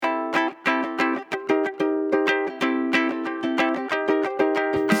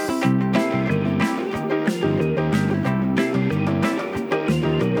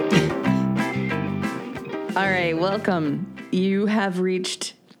welcome. You have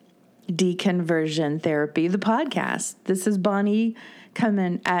reached Deconversion Therapy, the podcast. This is Bonnie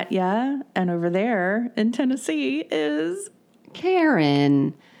coming at ya, and over there in Tennessee is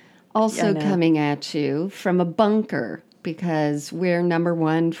Karen, also coming at you from a bunker because we're number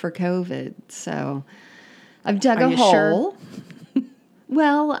one for COVID. So I've dug a hole. Sure?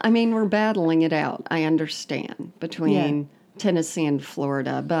 Well, I mean, we're battling it out. I understand between Tennessee and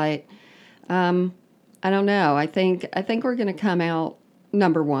Florida, but I don't know. I think we're going to come out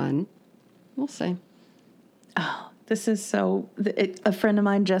number one. We'll see. Oh, this is so... a friend of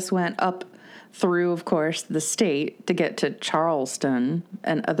mine just went up through, of course, the state to get to Charleston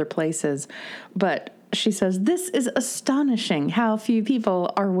and other places. But she says, this is astonishing how few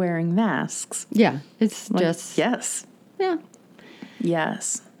people are wearing masks. Yeah, it's like, just... Yes. Yeah.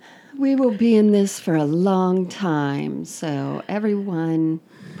 Yes. We will be in this for a long time, so everyone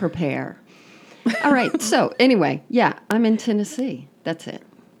prepare. All right, so anyway, I'm in Tennessee. That's it.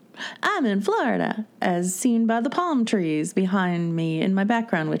 I'm in Florida, as seen by the palm trees behind me in my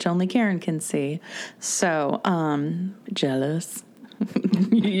background, which only Karen can see. So, jealous.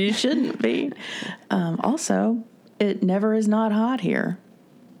 You shouldn't be. Also, it never is not hot here.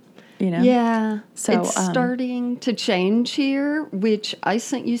 You know? Yeah, so it's starting to change here, which I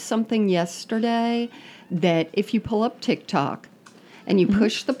sent you something yesterday that if you pull up TikTok and you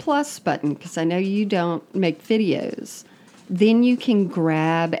push the plus button, because I know you don't make videos, then you can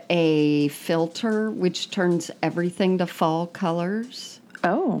grab a filter which turns everything to fall colors.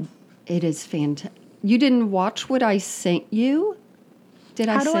 Oh. It is fantastic. You didn't watch what I sent you?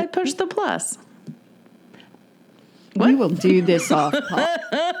 How do I push the plus? We will do this off pop.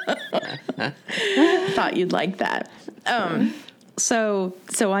 Thought you'd like that. So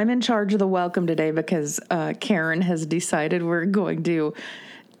I'm in charge of the welcome today because Karen has decided we're going to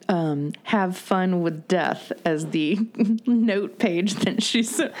have fun with death, as the note page that she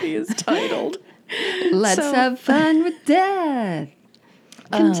sent me is titled. Let's have fun with death.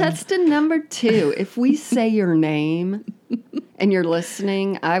 Contestant number 2. If we say your name and you're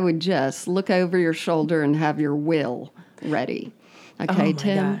listening, I would just look over your shoulder and have your will ready. Okay,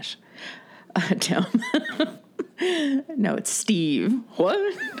 Tim? Gosh. Tim. No, it's Steve. What?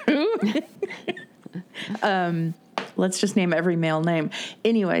 Who? Let's just name every male name.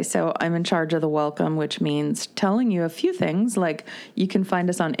 Anyway, so I'm in charge of the welcome, which means telling you a few things. Like, you can find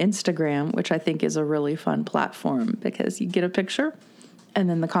us on Instagram, which I think is a really fun platform because you get a picture and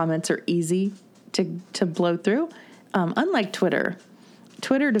then the comments are easy to blow through. Unlike Twitter.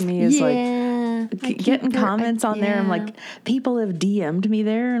 Twitter to me is getting comments on there. I'm like, people have DM'd me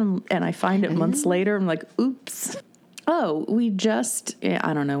there and I find it months later. I'm like, oops. Oh, we just,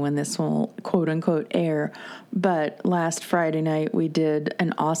 I don't know when this will quote unquote air, but last Friday night we did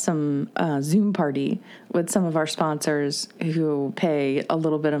an awesome Zoom party with some of our sponsors who pay a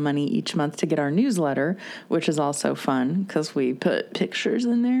little bit of money each month to get our newsletter, which is also fun because we put pictures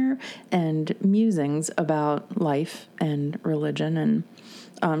in there and musings about life and religion and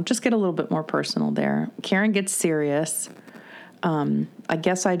just get a little bit more personal there. Karen gets serious. I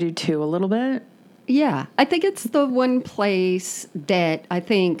guess I do too, a little bit. Yeah, I think it's the one place that I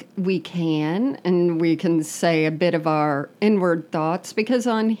think we can say a bit of our inward thoughts, because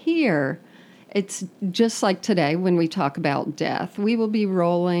on here, it's just like today when we talk about death, we will be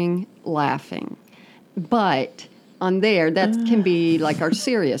rolling, laughing. But on there, that can be like our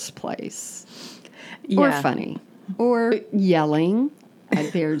serious place. Or funny. Or yelling.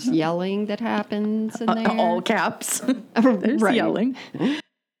 There's yelling that happens in there. All caps. There's right. Yelling.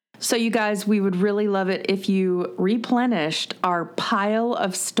 So you guys, we would really love it if you replenished our pile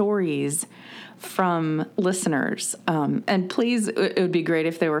of stories from listeners. And please, it would be great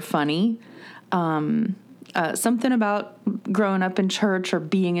if they were funny. Something about growing up in church or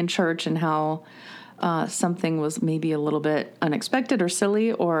being in church and how something was maybe a little bit unexpected or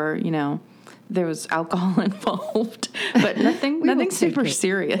silly, or, there was alcohol involved, but nothing super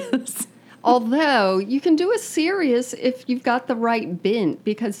serious. Although you can do a serious if you've got the right bent,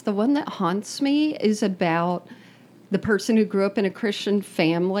 because the one that haunts me is about the person who grew up in a Christian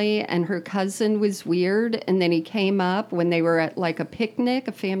family and her cousin was weird. And then he came up when they were at like a picnic,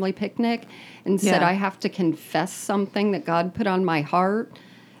 a family picnic, and said, I have to confess something that God put on my heart.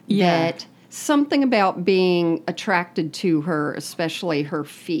 That something about being attracted to her, especially her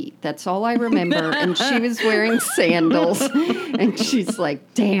feet. That's all I remember. And she was wearing sandals. And she's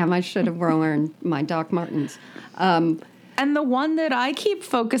like, damn, I should have worn my Doc Martens. And the one that I keep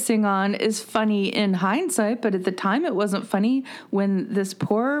focusing on is funny in hindsight, but at the time it wasn't funny when this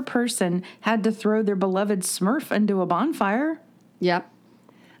poor person had to throw their beloved Smurf into a bonfire. Yep.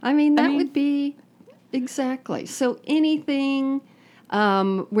 I mean, that would be Exactly. So anything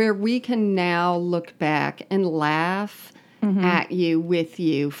where we can now look back and laugh at you, with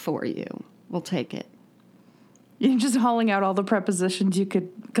you, for you, we'll take it. You're just hauling out all the prepositions you could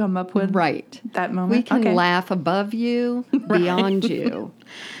come up with. Right. That moment. We can Okay. laugh above you, beyond you,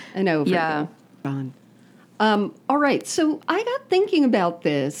 and over Yeah. you. Ron. All right. So I got thinking about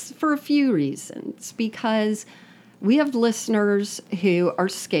this for a few reasons, because we have listeners who are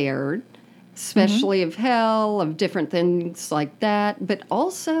scared, especially of hell, of different things like that. But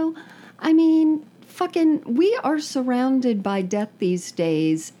also, I mean, we are surrounded by death these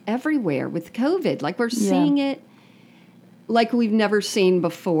days everywhere with COVID. Like, we're seeing it like we've never seen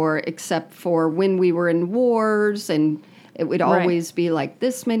before, except for when we were in wars, and it would always be like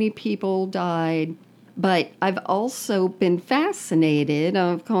this many people died. But I've also been fascinated,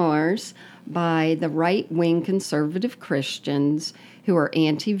 of course, by the right-wing conservative Christians who are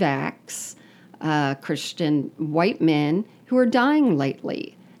anti-vax, Christian white men who are dying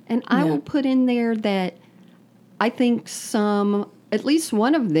lately. And I will put in there that I think at least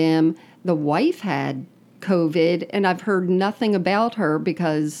one of them, the wife had COVID, and I've heard nothing about her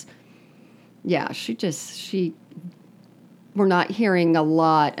because, we're not hearing a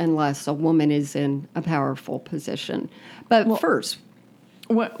lot unless a woman is in a powerful position. But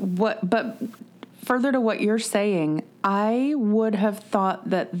but further to what you're saying, I would have thought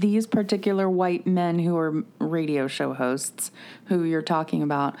that these particular white men who are radio show hosts, who you're talking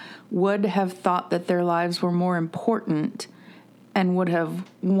about, would have thought that their lives were more important and would have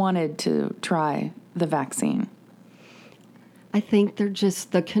wanted to try the vaccine. I think they're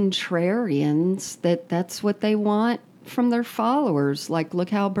just the contrarians, that's what they want from their followers. Like, look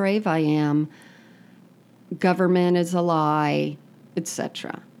how brave I am. Government is a lie,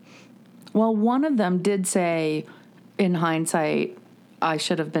 etc. Well, one of them did say, in hindsight, I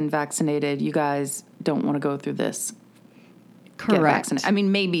should have been vaccinated. You guys don't want to go through this. Correct. I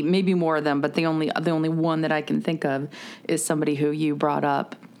mean, maybe more of them, but the only one that I can think of is somebody who you brought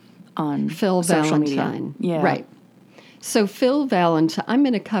up on Phil social Valentine. media. Yeah. Right. So Phil Valentine, I'm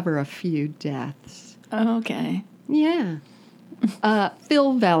going to cover a few deaths. Oh, okay. Yeah.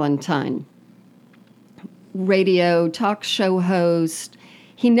 Phil Valentine, radio talk show host.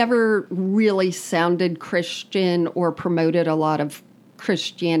 He never really sounded Christian or promoted a lot of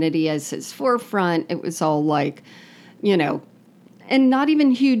Christianity as his forefront. It was all like, and not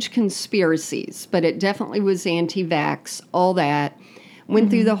even huge conspiracies, but it definitely was anti-vax, all that. Went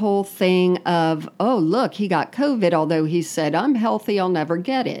through the whole thing of, oh, look, he got COVID, although he said, I'm healthy, I'll never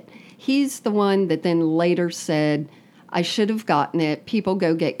get it. He's the one that then later said, I should have gotten it. People,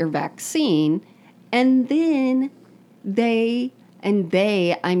 go get your vaccine. And then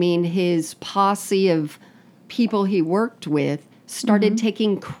I mean his posse of people he worked with started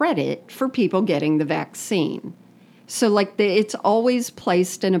taking credit for people getting the vaccine. So it's always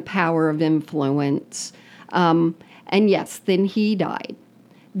placed in a power of influence. And yes, then he died.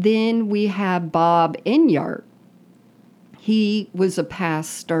 Then we have Bob Enyart. He was a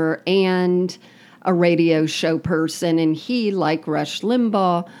pastor and a radio show person, and he, like Rush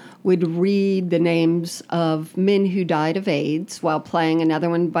Limbaugh, would read the names of men who died of AIDS while playing Another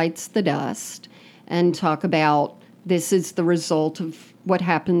One Bites the Dust and talk about this is the result of what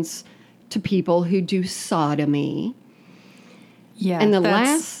happens to people who do sodomy. Yeah. And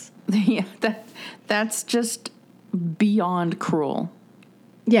that's just beyond cruel.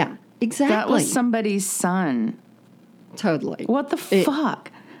 Yeah, exactly. That was somebody's son. Totally. What the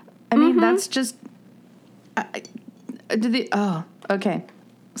fuck? I mean, that's just... okay.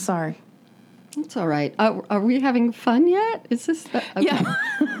 Sorry. It's all right. Are we having fun yet? Is this... Okay. Yeah.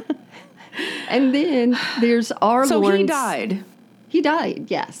 And then there's our So Lawrence. he died. He died,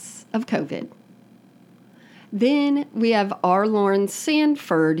 yes, of COVID. Then we have R. Lawrence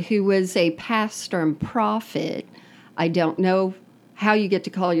Sanford, who was a pastor and prophet. I don't know how you get to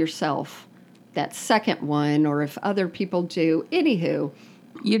call yourself that second one, or if other people do. Anywho.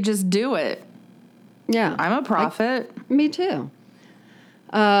 You just do it. Yeah. I'm a prophet. Me too.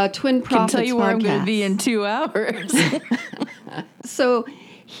 Twin Prophets I can tell you where I'm going to podcast. be in 2 hours. So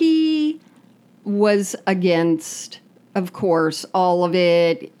he was against, of course, all of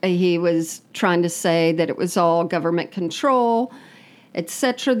it. He was trying to say that it was all government control,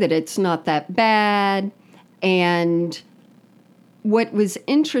 etc., that it's not that bad. And what was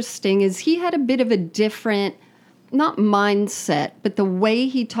interesting is he had a bit of a different, not mindset, but the way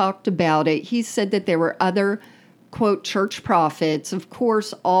he talked about it. He said that there were other, quote, church prophets, of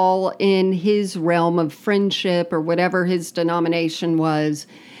course, all in his realm of friendship or whatever his denomination was.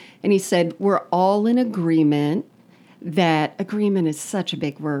 And he said, we're all in agreement that agreement is such a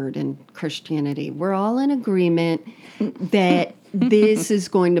big word in Christianity. We're all in agreement that this is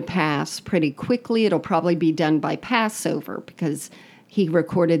going to pass pretty quickly. It'll probably be done by Passover because he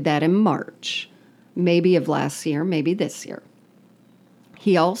recorded that in March, maybe of last year, maybe this year.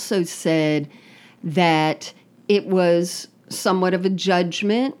 He also said that it was somewhat of a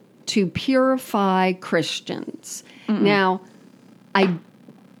judgment to purify Christians. Now, I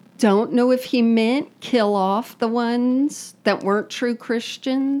don't know if he meant kill off the ones that weren't true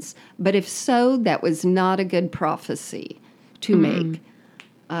Christians, but if so, that was not a good prophecy to make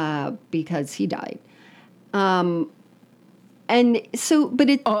because he died. And so, but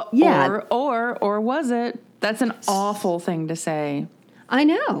it, yeah. Or was it? That's an awful thing to say. I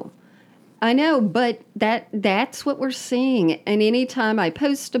know, but that's what we're seeing. And anytime I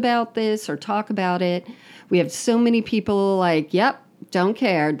post about this or talk about it, we have so many people like, yep, don't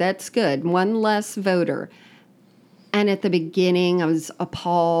care. That's good. One less voter. And at the beginning, I was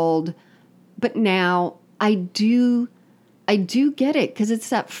appalled. But now I do get it because it's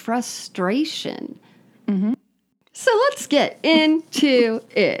that frustration. Mm-hmm. So let's get into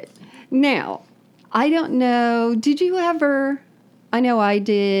it. Now, I don't know. Did you ever? I know I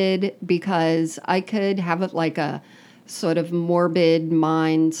did because I could have it like a sort of morbid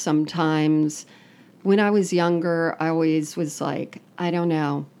mind sometimes. When I was younger, I always was like, I don't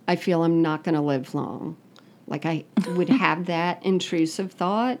know. I feel I'm not going to live long. Like I would have that intrusive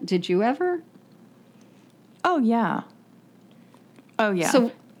thought. Did you ever? Oh, yeah.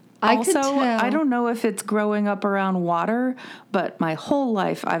 So I also, could tell. I don't know if it's growing up around water, but my whole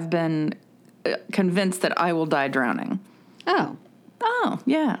life I've been convinced that I will die drowning. Oh,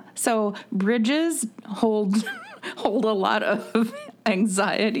 yeah. So bridges hold a lot of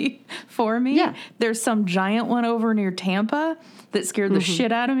anxiety for me. Yeah. There's some giant one over near Tampa that scared the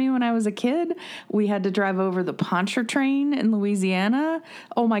shit out of me when I was a kid. We had to drive over the Pontchartrain in Louisiana.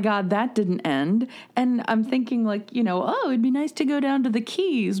 Oh my God, that didn't end. And I'm thinking like, it'd be nice to go down to the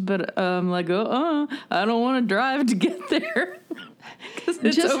Keys, but I'm like, I don't want to drive to get there. Because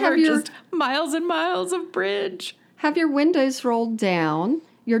it's just miles and miles of bridge. Have your windows rolled down,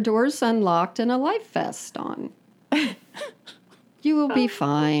 your doors unlocked, and a life vest on. You will be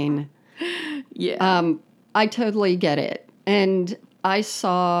fine. Yeah. I totally get it. And I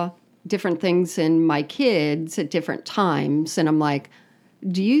saw different things in my kids at different times. And I'm like,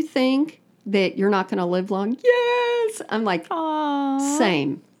 do you think that you're not going to live long? Yes. I'm like, Aww.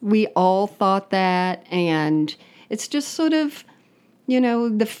 Same. We all thought that. And it's just sort of,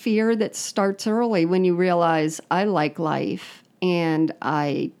 the fear that starts early when you realize I like life. And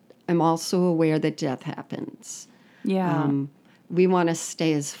I am also aware that death happens. Yeah. We want to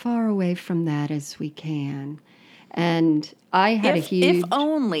stay as far away from that as we can. And I had a huge...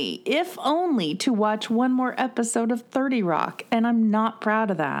 If only to watch one more episode of 30 Rock, and I'm not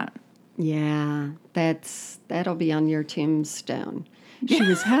proud of that. Yeah, that'll be on your tombstone. She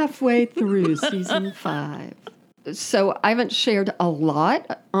was halfway through season 5. So I haven't shared a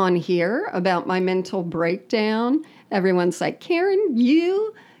lot on here about my mental breakdown. Everyone's like, Karen,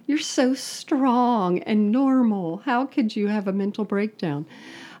 you're so strong and normal. How could you have a mental breakdown?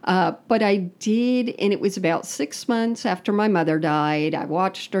 But I did, and it was about 6 months after my mother died. I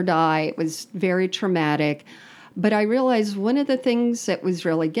watched her die. It was very traumatic. But I realized one of the things that was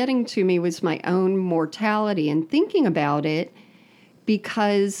really getting to me was my own mortality and thinking about it,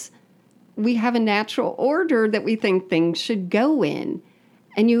 because we have a natural order that we think things should go in.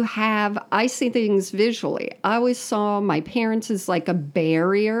 And I see things visually. I always saw my parents as like a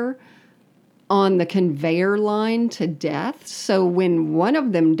barrier on the conveyor line to death. So when one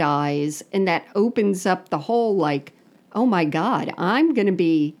of them dies and that opens up the whole, like, oh my God, I'm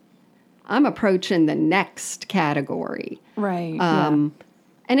approaching the next category. Right. And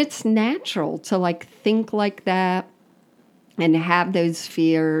it's natural to like think like that and have those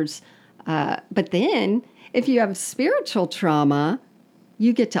fears. But then if you have spiritual trauma,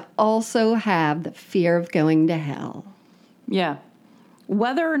 you get to also have the fear of going to hell. Yeah.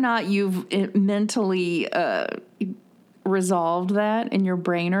 Whether or not you've mentally resolved that in your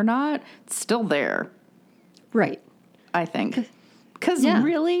brain or not, it's still there. Right. I think. Because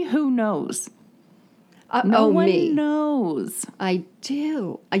really, who knows? No one knows. I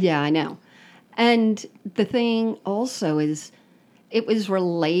do. Yeah, I know. And the thing also is, it was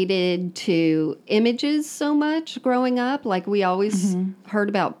related to images so much growing up. Like we always heard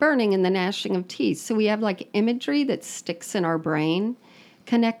about burning and the gnashing of teeth. So we have like imagery that sticks in our brain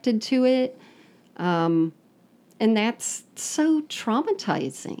connected to it. And that's so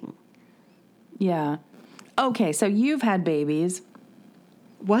traumatizing. Yeah. Okay, so you've had babies.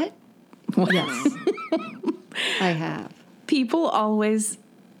 What? Yes. I have. People always,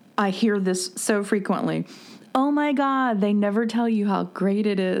 I hear this so frequently. Oh my God, they never tell you how great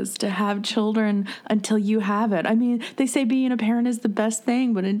it is to have children until you have it. I mean, they say being a parent is the best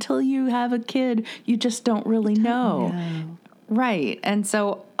thing, but until you have a kid, you just don't really know. Right. And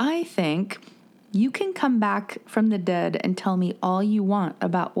so I think you can come back from the dead and tell me all you want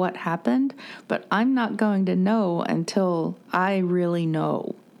about what happened, but I'm not going to know until I really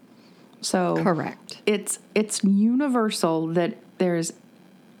know. So Correct. It's universal that it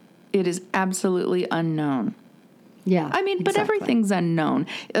is absolutely unknown. Yeah. I mean, but exactly. everything's unknown.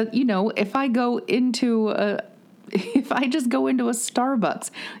 If I just go into a Starbucks,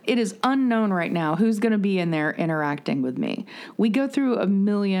 it is unknown right now who's going to be in there interacting with me. We go through a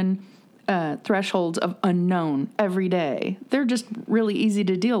million thresholds of unknown every day. They're just really easy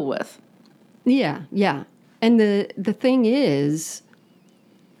to deal with. Yeah, yeah. And the thing is,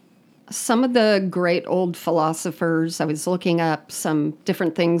 some of the great old philosophers, I was looking up some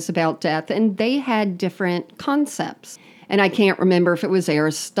different things about death, and they had different concepts. And I can't remember if it was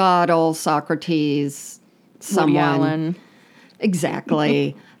Aristotle, Socrates, someone. Woody Allen.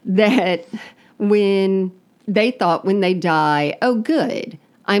 Exactly. That when they thought when they die, oh, good,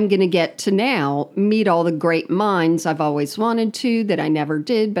 I'm going to get to now meet all the great minds I've always wanted to, that I never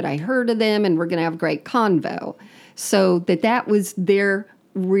did, but I heard of them, and we're going to have a great convo. So that was their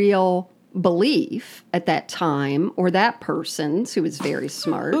real belief at that time, or that person's, who was very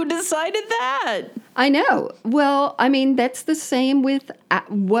smart. Who decided that? I know. Well, I mean, that's the same with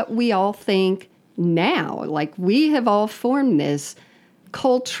what we all think now. Like, we have all formed this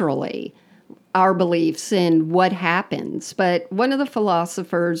culturally, our beliefs and what happens. But one of the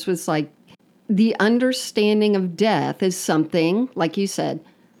philosophers was like, the understanding of death is something, like you said,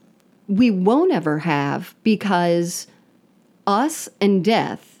 we won't ever have, because us and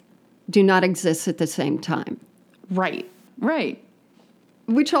death do not exist at the same time. Right.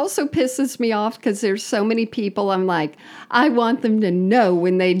 Which also pisses me off, because there's so many people I'm like, I want them to know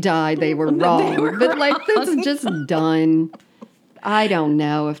when they die they were wrong. But like, that's just done. I don't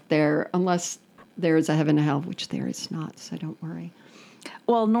know if unless there is a heaven and hell, which there is not, so don't worry.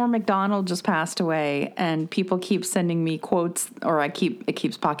 Well, Norm Macdonald just passed away, and people keep sending me quotes, or it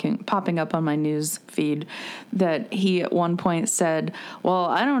keeps popping up on my news feed, that he at one point said, well,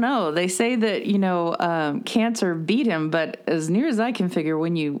 I don't know. They say that, cancer beat him, but as near as I can figure,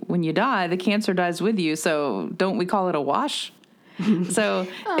 when you die, the cancer dies with you. So don't we call it a wash? So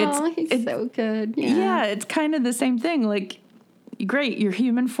he's so good. Yeah, it's kind of the same thing. Like, great, your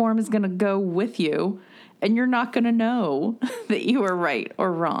human form is going to go with you, and you're not going to know that you were right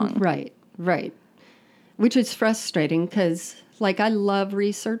or wrong. Right. Which is frustrating, because, like, I love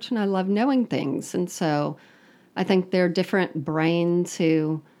research and I love knowing things. And so I think there are different brains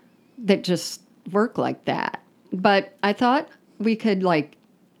that just work like that. But I thought we could, like,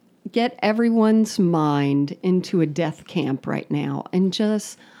 get everyone's mind into a death camp right now and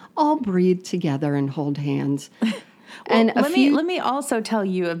just all breathe together and hold hands. And let me also tell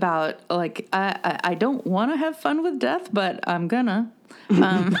you about, like, I don't want to have fun with death, but I'm gonna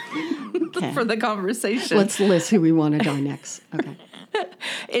for the conversation. Let's list who we want to die next. Okay.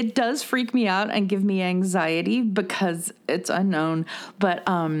 It does freak me out and give me anxiety because it's unknown. But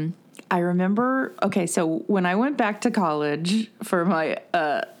I remember, so when I went back to college for my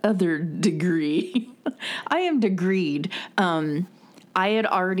other degree, I am degreed. I had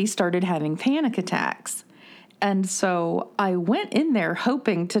already started having panic attacks. And so I went in there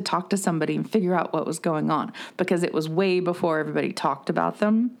hoping to talk to somebody and figure out what was going on, because it was way before everybody talked about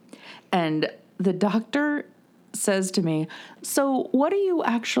them. And the doctor says to me, so what are you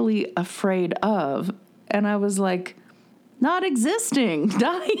actually afraid of? And I was like, not existing,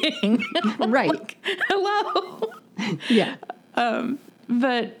 dying. Right. Like, hello. Yeah.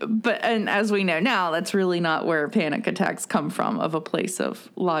 But and as we know now, that's really not where panic attacks come from, of a place of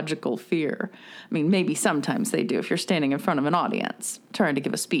logical fear. I mean, maybe sometimes they do if you're standing in front of an audience trying to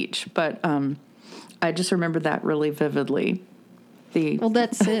give a speech. But I just remember that really vividly. Well,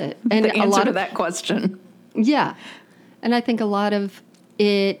 that's it. And the answer to that question. Yeah. And I think a lot of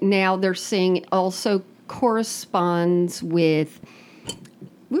it now they're seeing also corresponds with,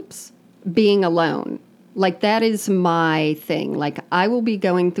 being alone. Like, that is my thing. Like, I will be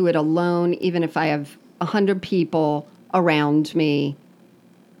going through it alone, even if I have 100 people around me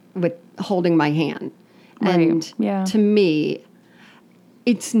with holding my hand. Right. And to me,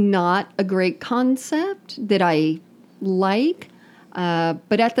 it's not a great concept that I like.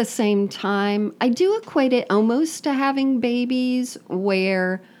 But at the same time, I do equate it almost to having babies,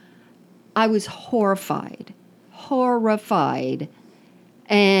 where I was horrified.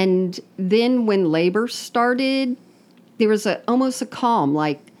 And then when labor started, there was almost a calm,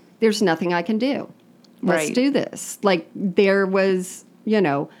 like, there's nothing I can do. Let's Right. do this. Like, there was,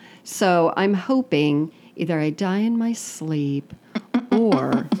 so I'm hoping either I die in my sleep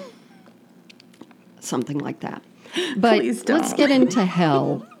or something like that. But Please let's don't. get into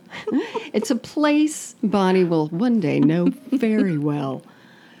hell. It's a place Bonnie will one day know very well.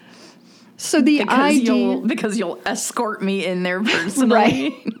 So the idea... Because you'll escort me in there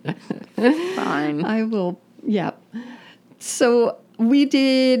personally. Right. Fine. I will, yeah. So I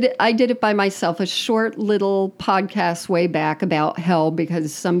did it by myself, a short little podcast way back about hell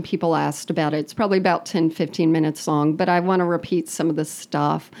because some people asked about it. It's probably about 10, 15 minutes long, but I want to repeat some of the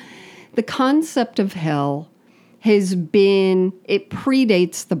stuff. The concept of hell it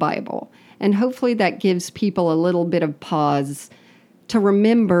predates the Bible. And hopefully that gives people a little bit of pause to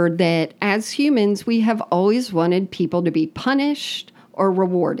remember that as humans, we have always wanted people to be punished or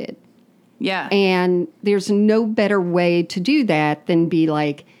rewarded. Yeah. And there's no better way to do that than be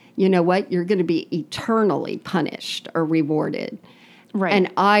like, you know what, you're going to be eternally punished or rewarded. Right.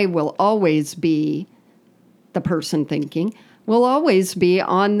 And I will always be the person thinking, will always be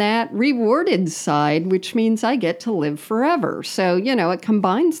on that rewarded side, which means I get to live forever. So, it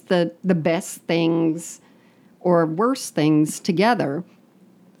combines the best things or worse things together.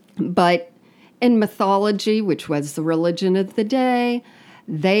 But in mythology, which was the religion of the day,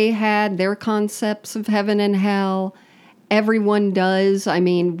 they had their concepts of heaven and hell. Everyone does. I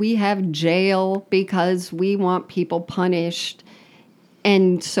mean, we have jail because we want people punished.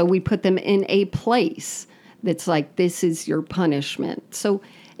 And so we put them in a place that's like, this is your punishment. So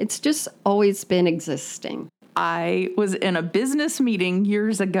it's just always been existing. I was in a business meeting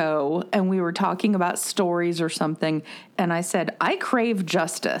years ago, and we were talking about stories or something, and I said, I crave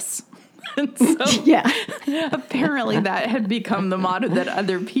justice. And so Yeah. apparently that had become the motto that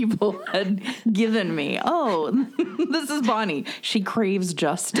other people had given me. Oh, this is Bonnie. She craves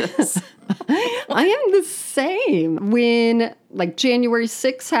justice. I am the same. When January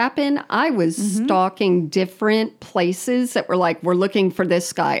 6th happened, I was stalking different places that were like, we're looking for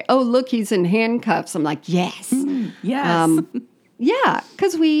this guy. Oh, look, he's in handcuffs. I'm like, yes. Yes. Yeah,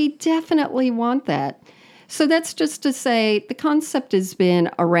 because we definitely want that. So that's just to say the concept has been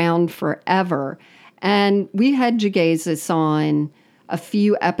around forever. And we had Jesus on a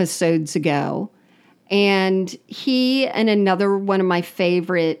few episodes ago. And he and another one of my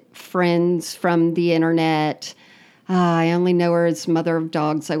favorite friends from the internet, I only know her as Mother of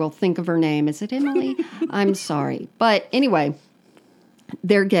Dogs. I will think of her name. Is it Emily? I'm sorry. But anyway,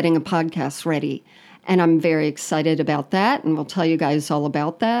 they're getting a podcast ready. And I'm very excited about that. And we'll tell you guys all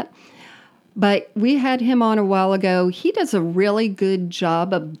about that. But we had him on a while ago. He does a really good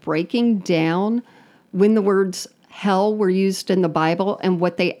job of breaking down when the words hell were used in the Bible and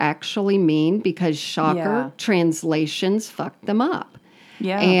what they actually mean, because shocker, translations fucked them up.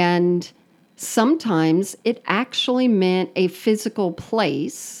 Yeah. And sometimes it actually meant a physical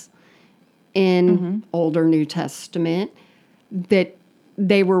place in older New Testament that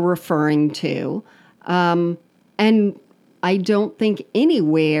they were referring to. And I don't think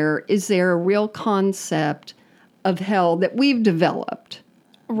anywhere is there a real concept of hell that we've developed.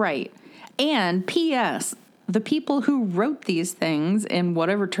 Right. And P.S., the people who wrote these things in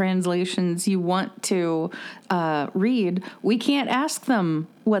whatever translations you want to read, we can't ask them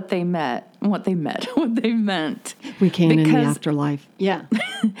what they meant. We can in the afterlife. Yeah.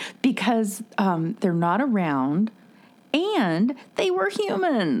 Because they're not around and they were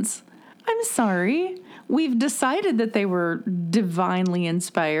humans. I'm sorry. We've decided that they were divinely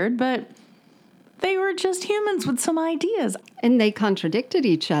inspired, but they were just humans with some ideas. And they contradicted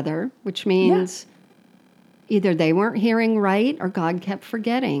each other, which means either they weren't hearing right or God kept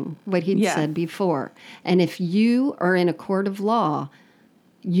forgetting what he'd said before. And if you are in a court of law,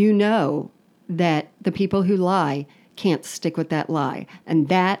 you know that the people who lie can't stick with that lie. And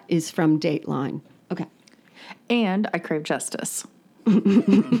that is from Dateline. Okay. And I crave justice.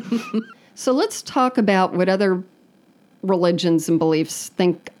 So let's talk about what other religions and beliefs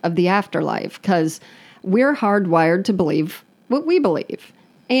think of the afterlife, because we're hardwired to believe what we believe.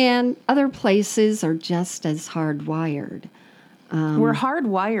 And other places are just as hardwired. We're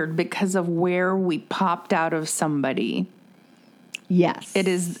hardwired because of where we popped out of somebody. Yes. It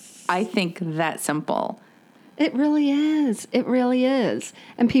is, I think, that simple. It really is. It really is.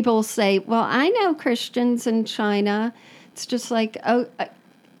 And people say, well, I know Christians in China. It's just like,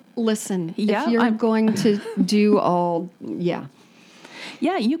 listen, if you're going to do all,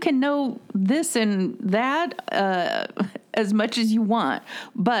 Yeah, you can know this and that as much as you want.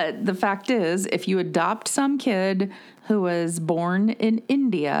 But the fact is, if you adopt some kid who was born in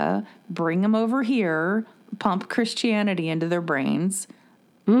India, bring them over here, pump Christianity into their brains,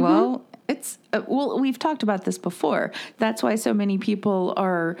 well, we've talked about this before. That's why so many people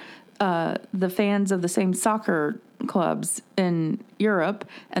are the fans of the same soccer clubs in Europe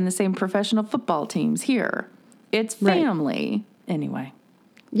and the same professional football teams here. It's family. Right. Anyway.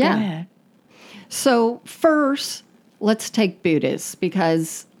 Yeah. Go ahead. So first, let's take Buddhists,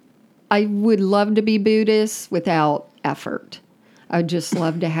 because I would love to be Buddhist without effort. I'd just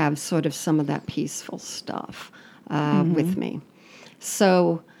love to have sort of some of that peaceful stuff with me.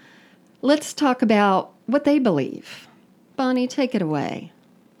 So let's talk about what they believe. Bonnie, take it away.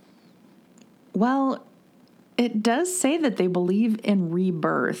 Well, it does say that they believe in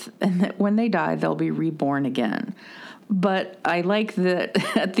rebirth and that when they die, they'll be reborn again. But I like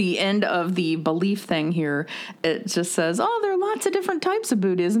that at the end of the belief thing here, it just says, there are lots of different types of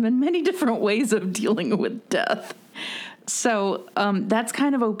Buddhism and many different ways of dealing with death. So that's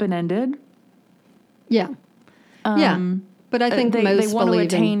kind of open-ended. Yeah. But I think they most want to believe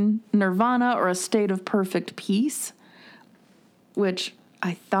attain nirvana or a state of perfect peace, which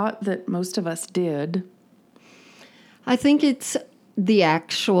I thought that most of us did. I think it's the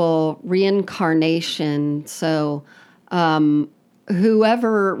actual reincarnation. So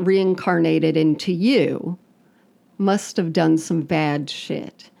whoever reincarnated into you must have done some bad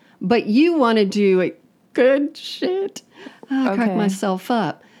shit. But you want to do good shit. I crack myself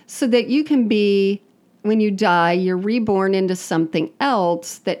up. So that you can be, when you die, you're reborn into something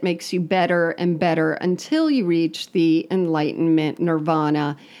else that makes you better and better until you reach the enlightenment,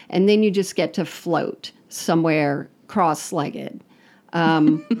 nirvana, and then you just get to float somewhere cross-legged.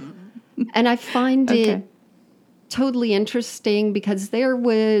 And I find it totally interesting because there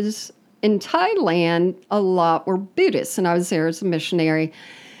was, in Thailand, a lot were Buddhists, and I was there as a missionary.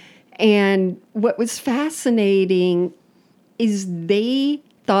 And what was fascinating is they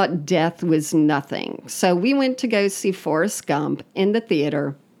thought death was nothing. So we went to go see Forrest Gump in the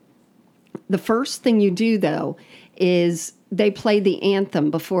theater. The first thing you do, though, is they play the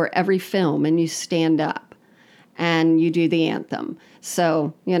anthem before every film, and you stand up and you do the anthem.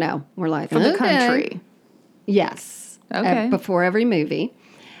 So, we're like, for the country. Yes. Okay. Before every movie.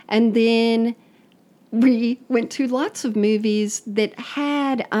 And then we went to lots of movies that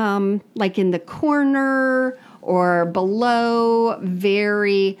had, like in the corner or below,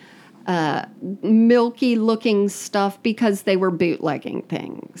 very milky looking stuff because they were bootlegging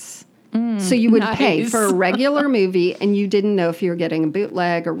things. So you would pay for a regular movie and you didn't know if you were getting a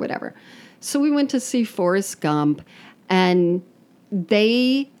bootleg or whatever. So we went to see Forrest Gump, and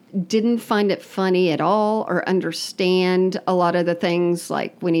they didn't find it funny at all or understand a lot of the things,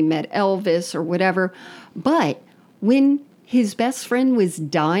 like when he met Elvis or whatever. But when his best friend was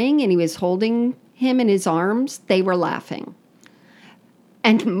dying and he was holding him in his arms, they were laughing.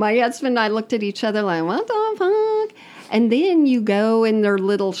 And my husband and I looked at each other like, what the fuck? And then you go in their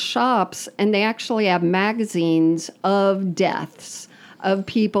little shops, and they actually have magazines of deaths of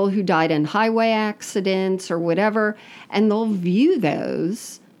people who died in highway accidents or whatever, and they'll view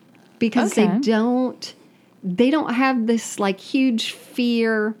those because they don't have this like huge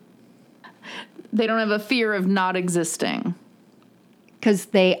fear. They don't have a fear of not existing. Because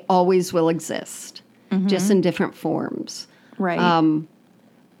they always will exist, just in different forms. Right.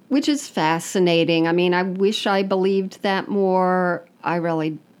 Which is fascinating. I mean, I wish I believed that more. I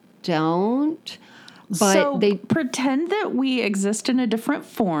really don't. But so they pretend that we exist in a different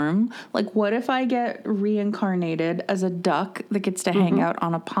form. Like, what if I get reincarnated as a duck that gets to hang out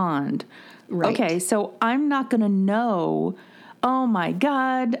on a pond? Right. Okay, so I'm not going to know, oh my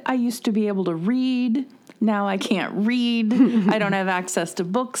God, I used to be able to read. Now I can't read. I don't have access to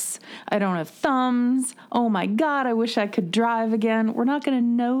books. I don't have thumbs. Oh my God, I wish I could drive again. We're not going to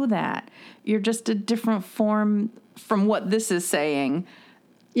know that. You're just a different form from what this is saying.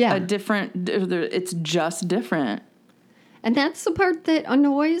 Yeah. It's just different. And that's the part that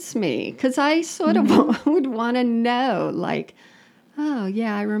annoys me, because I sort of would want to know, like, oh,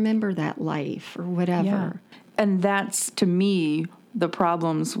 yeah, I remember that life or whatever. Yeah. And that's, to me, the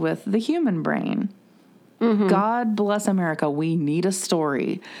problems with the human brain. God bless America. We need a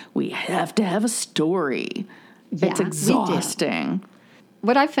story. We have to have a story. Yeah, it's exhausting.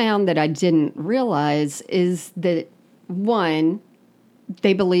 What I found that I didn't realize is that, one,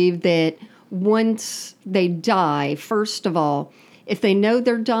 they believe that once they die, first of all, if they know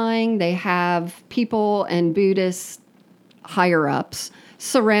they're dying, they have people and Buddhist higher-ups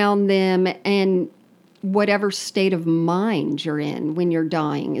surround them, and whatever state of mind you're in when you're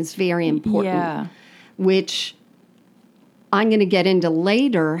dying is very important. Yeah. Which I'm going to get into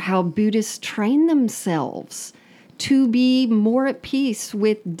later how Buddhists train themselves to be more at peace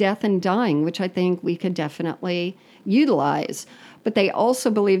with death and dying, which I think we could definitely utilize. But they also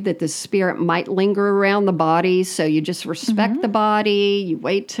believe that the spirit might linger around the body, so you just respect the body, you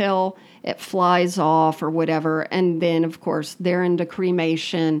wait till it flies off or whatever, and then, of course, they're into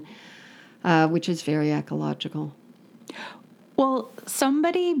cremation, which is very ecological. Well,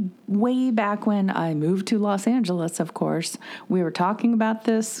 somebody way back when I moved to Los Angeles, of course, we were talking about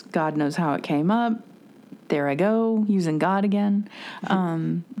this. God knows how it came up. There I go, using God again.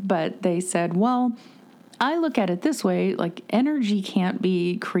 But they said, well, I look at it this way, like energy can't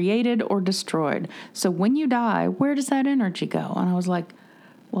be created or destroyed. So when you die, where does that energy go? And I was like,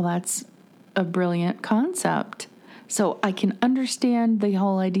 well, that's a brilliant concept. So I can understand the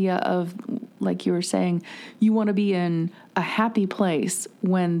whole idea of, like you were saying, you want to be in a happy place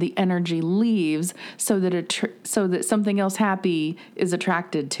when the energy leaves, so that something else happy is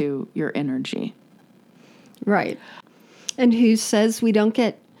attracted to your energy. Right. And who says we don't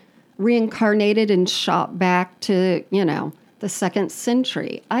get reincarnated and shot back to, the 2nd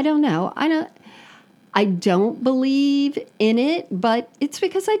century? I don't know. I don't believe in it, but it's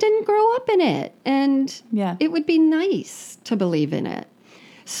because I didn't grow up in it. And it would be nice to believe in it.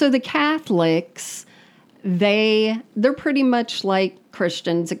 So the Catholics, they're pretty much like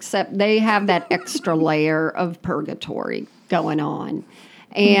Christians, except they have that extra layer of purgatory going on.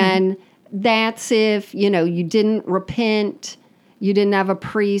 And that's if, you didn't repent, you didn't have a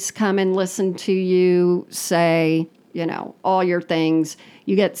priest come and listen to you say, all your things.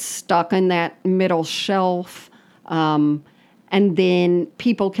 You get stuck in that middle shelf, and then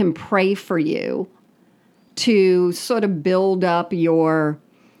people can pray for you to sort of build up your...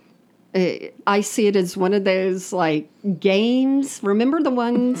 I see it as one of those like games. Remember the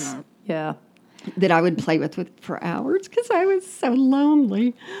ones? Yeah. That I would play with for hours because I was so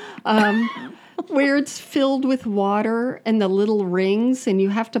lonely. Where it's filled with water and the little rings, and you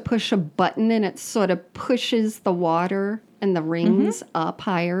have to push a button and it sort of pushes the water and the rings up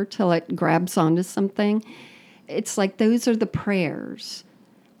higher till it grabs onto something. It's like those are the prayers.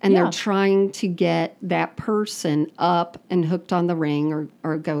 And they're trying to get that person up and hooked on the ring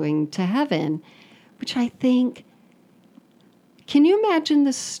or going to heaven, which I think, can you imagine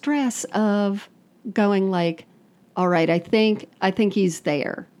the stress of going like, all right, I think he's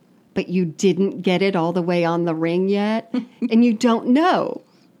there, but you didn't get it all the way on the ring yet, and you don't know.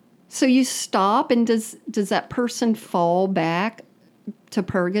 So you stop, and does that person fall back to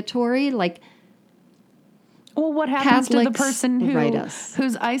purgatory? Like, well, what happens to the Catholics person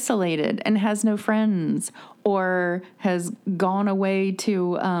who's isolated and has no friends, or has gone away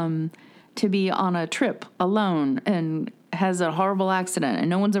to be on a trip alone and has a horrible accident and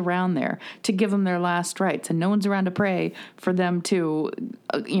no one's around there to give them their last rites, and no one's around to pray for them to,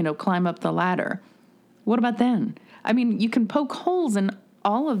 climb up the ladder? What about then? I mean, you can poke holes in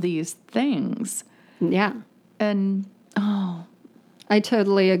all of these things. Yeah. And, I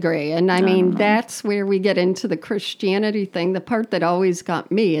totally agree. And I mean, that's where we get into the Christianity thing. The part that always got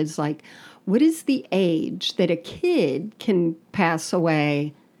me is like, what is the age that a kid can pass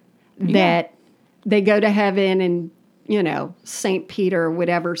away that they go to heaven and, St. Peter or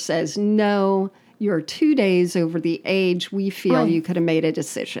whatever says, no, you're 2 days over the age we feel you could have made a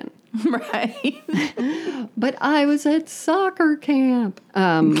decision. Right. But I was at soccer camp.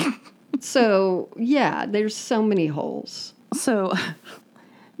 So, yeah, there's so many holes. So,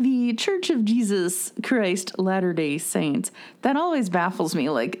 the Church of Jesus Christ Latter-day Saints, that always baffles me.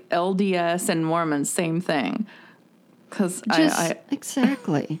 Like LDS and Mormons, same thing. Because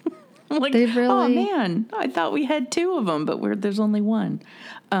exactly. Like, they really... oh man, I thought we had 2 of them, but there's only one.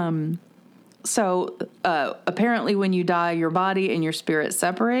 So apparently when you die, your body and your spirit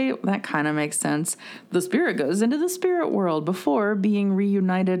separate. That kind of makes sense. The spirit goes into the spirit world before being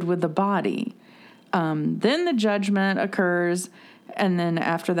reunited with the body. Then the judgment occurs, and then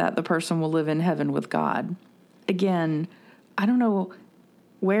after that, the person will live in heaven with God. Again, I don't know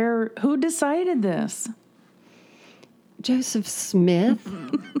who decided this? Joseph Smith.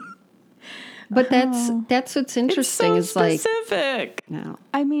 But that's what's interesting. It's so is specific. Like, no.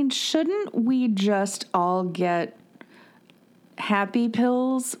 I mean, shouldn't we just all get happy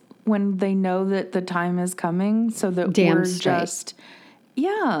pills when they know that the time is coming, so that we're straight. Just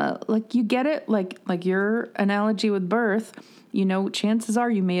like you get it, like your analogy with birth. Chances are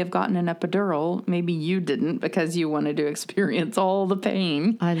you may have gotten an epidural. Maybe you didn't because you wanted to experience all the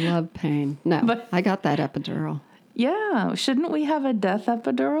pain. I love pain. No, but I got that epidural. Yeah, shouldn't we have a death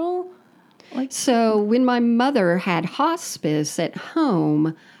epidural? So when my mother had hospice at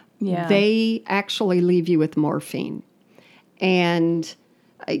home, they actually leave you with morphine. And,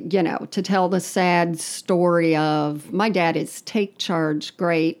 to tell the sad story of my dad is take charge,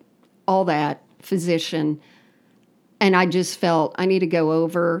 great, all that, physician. And I just felt I need to go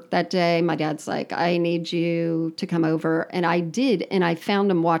over that day. My dad's like, I need you to come over. And I did. And I found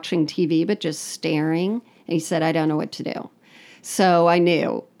him watching TV, but just staring. And he said, I don't know what to do. So I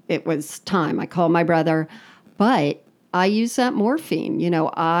knew it was time. I called my brother. But I used that morphine.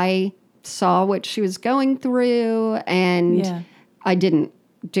 I saw what she was going through, and I didn't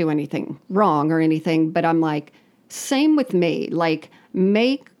do anything wrong or anything. But I'm like, same with me. Like,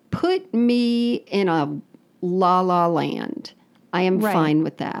 put me in a la la land. I am fine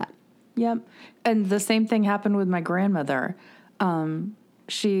with that. Yep. And the same thing happened with my grandmother.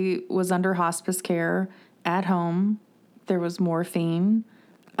 She was under hospice care at home. There was morphine.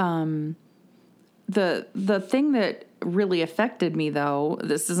 The thing that really affected me, though,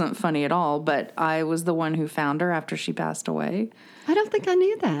 this isn't funny at all, but I was the one who found her after she passed away. I don't think I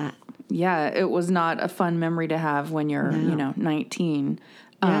knew that. Yeah, it was not a fun memory to have when you're, 19.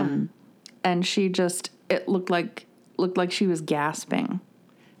 Yeah. And she just, it looked like she was gasping.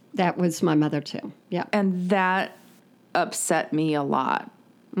 That was my mother too. Yeah. And that upset me a lot.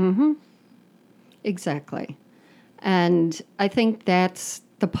 Mm-hmm. Exactly. And I think that's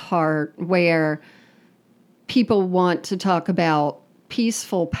the part where people want to talk about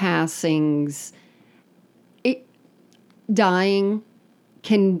peaceful passings. Dying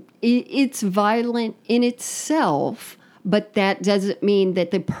it's violent in itself, but that doesn't mean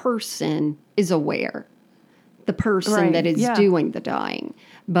that the person is aware. The person that is doing the dying.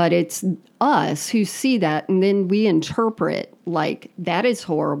 But it's us who see that, and then we interpret like that is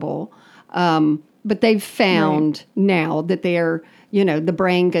horrible. But they've found now that they're, the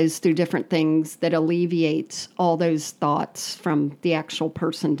brain goes through different things that alleviates all those thoughts from the actual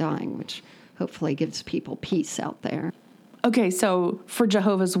person dying, which hopefully gives people peace out there. Okay, so for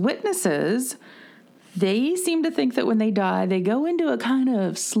Jehovah's Witnesses, they seem to think that when they die, they go into a kind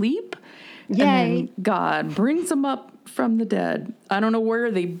of sleep. Yay. And then God brings them up from the dead. I don't know where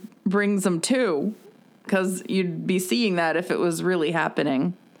they brings them to, because you'd be seeing that if it was really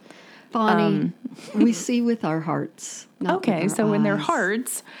happening. Bonnie, we see with our hearts. Okay, so in their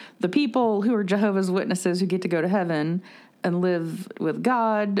hearts, the people who are Jehovah's Witnesses who get to go to heaven and live with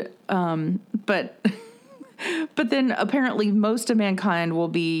God, But then apparently most of mankind will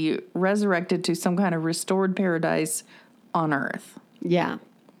be resurrected to some kind of restored paradise on earth. Yeah.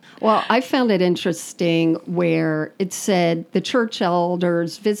 Well, I found it interesting where it said the church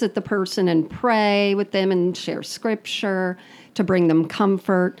elders visit the person and pray with them and share scripture to bring them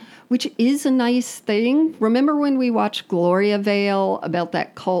comfort, which is a nice thing. Remember when we watched Gloria Vale about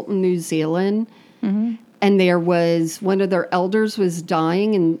that cult in New Zealand? Mm-hmm. And there was one of their elders was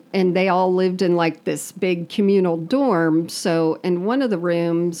dying, and they all lived in like this big communal dorm. So in one of the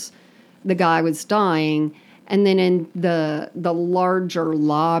rooms, the guy was dying. And then in the larger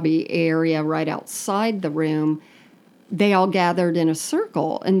lobby area right outside the room, they all gathered in a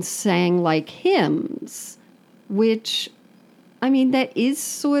circle and sang like hymns, which, I mean, that is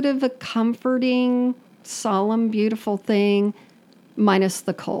sort of a comforting, solemn, beautiful thing, minus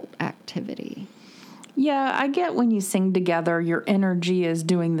the cult activity. Yeah, I get when you sing together, your energy is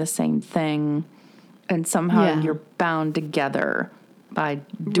doing the same thing, and somehow you're bound together by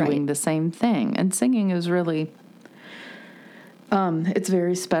doing the same thing. And singing is really, it's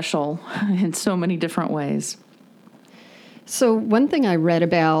very special in so many different ways. So one thing I read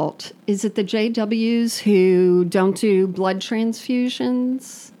about, is it the JWs who don't do blood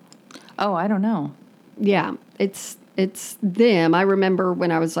transfusions? Oh, I don't know. Yeah, it's them. I remember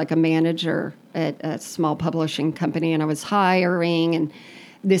when I was like a manager at a small publishing company and I was hiring, and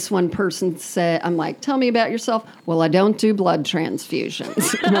this one person said, I'm like, tell me about yourself. Well, I don't do blood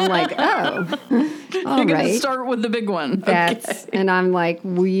transfusions. And I'm like, oh, all You're going right. to start with the big one. Okay. And I'm like,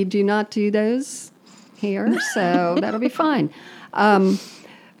 we do not do those here, so that'll be fine.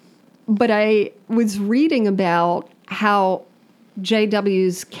 But I was reading about how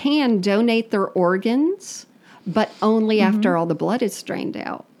JWs can donate their organs, but only after all the blood is drained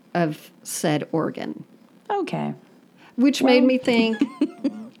out of said organ. Okay. Which made me think,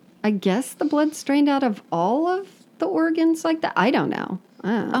 I guess the blood's drained out of all of the organs like that? I don't know.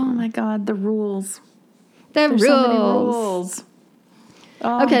 Oh my God, the rules. There's so many rules.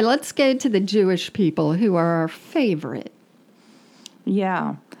 Oh. Okay, let's go to the Jewish people who are our favorite.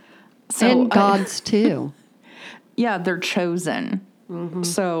 Yeah. So and God's too. Yeah, they're chosen. Mm-hmm.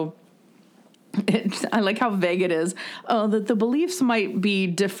 So I like how vague it is. That the beliefs might be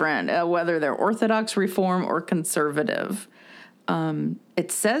different, whether they're Orthodox, Reform, or conservative.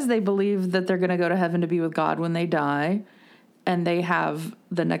 It says they believe that they're going to go to heaven to be with God when they die. and they have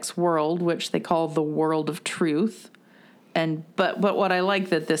the next world, which they call the world of truth. And but what I like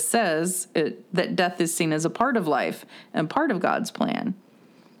that this says that death is seen as a part of life and part of God's plan.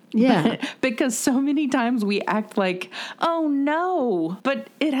 Yeah. Because so many times we act like, oh no, but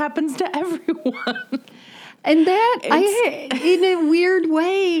it happens to everyone. And in a weird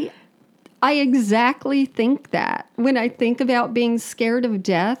way, I exactly think that. When I think about being scared of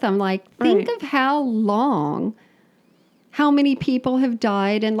death, I'm like, think of how many people have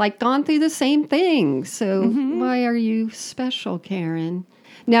died and like gone through the same thing. So why are you special, Karen?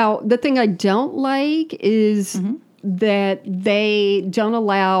 Now, the thing I don't like is that they don't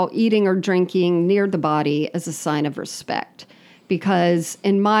allow eating or drinking near the body as a sign of respect. Because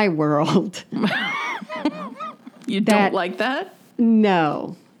in my world... You don't like that?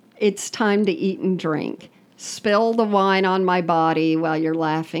 No. It's time to eat and drink. Spill the wine on my body while you're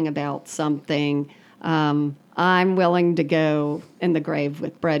laughing about something. I'm willing to go in the grave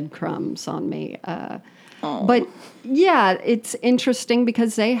with breadcrumbs on me. But yeah, it's interesting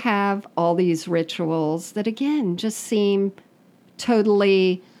because they have all these rituals that, again, just seem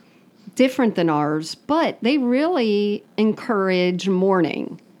totally different than ours, but they really encourage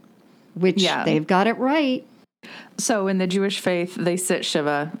mourning, which they've got it right. So in the Jewish faith, they sit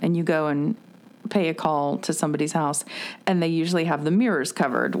Shiva, and you go and pay a call to somebody's house, and they usually have the mirrors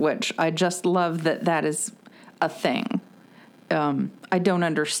covered, which I just love that is a thing. I don't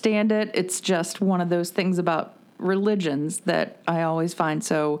understand it. It's just one of those things about religions that I always find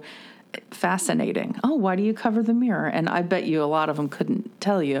so fascinating. Oh, why do you cover the mirror? And I bet you a lot of them couldn't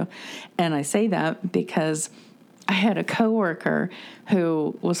tell you. And I say that because I had a coworker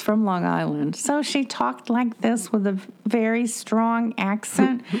who was from Long Island. So she talked like this with a very strong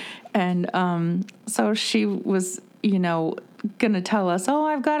accent. And so she was, going to tell us, oh,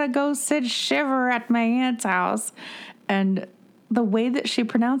 I've got to go sit shiver at my aunt's house. And the way that she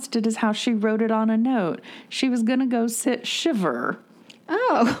pronounced it is how she wrote it on a note. She was going to go sit shiver.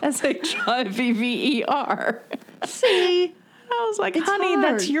 Oh. Shivver. See? I was like, honey, hard.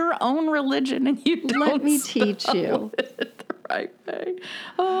 That's your own religion, and you don't let me teach you it the right way.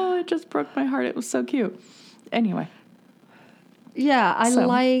 Oh, it just broke my heart. It was so cute. Anyway. Yeah, I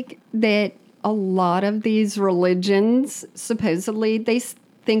like that a lot of these religions, supposedly, they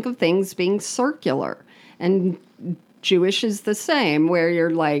think of things being circular. And Jewish is the same, where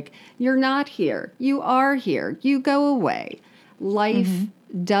you're like, you're not here. You are here. You go away. Life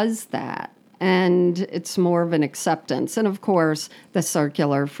does that. And it's more of an acceptance. And of course, the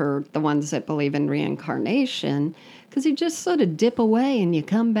circular for the ones that believe in reincarnation, because you just sort of dip away and you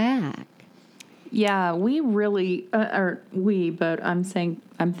come back. Yeah, we really, but I'm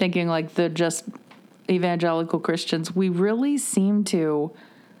thinking like the just evangelical Christians, we really seem to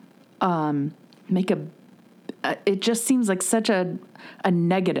it just seems like such a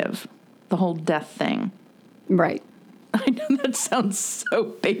negative, the whole death thing. Right. I know that sounds so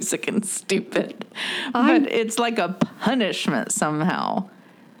basic and stupid, but it's like a punishment somehow.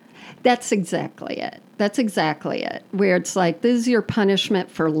 That's exactly it. Where it's like, this is your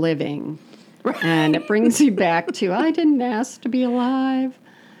punishment for living. Right. And it brings you back to, I didn't ask to be alive.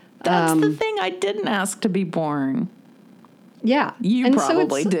 That's the thing. I didn't ask to be born. Yeah. You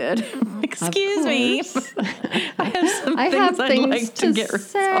probably did. Excuse me. I have some things I'd like to get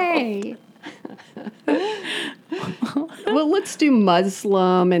say. Well, let's do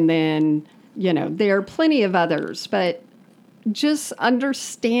Muslim, and then, there are plenty of others, but just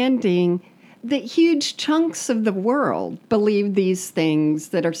understanding that huge chunks of the world believe these things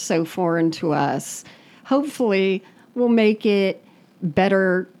that are so foreign to us, hopefully will make it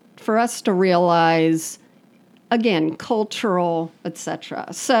better for us to realize, again, cultural, etc.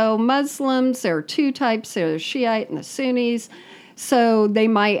 So Muslims, there are two types. There are the Shiite and the Sunnis. So they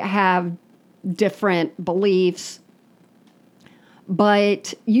might have different beliefs,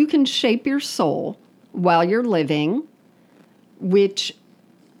 but you can shape your soul while you're living, which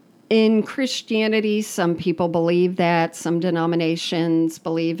in Christianity, some people believe that. Some denominations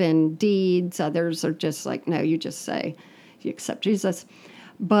believe in deeds. Others are just like, no, you just say you accept Jesus.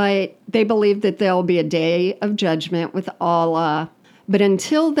 But they believe that there'll be a day of judgment with Allah. But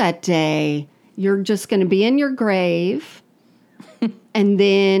until that day, you're just going to be in your grave. And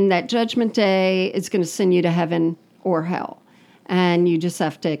then that judgment day is going to send you to heaven or hell. And you just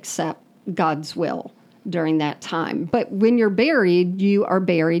have to accept God's will during that time. But when you're buried, you are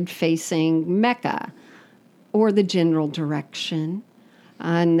buried facing Mecca or the general direction.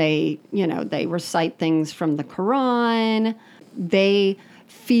 And they recite things from the Quran. They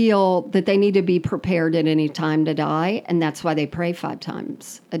feel that they need to be prepared at any time to die, and that's why they pray 5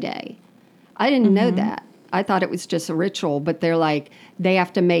 times a day. I didn't know that. I thought it was just a ritual, but they're like, they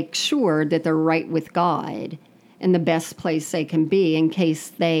have to make sure that they're right with God in the best place they can be in case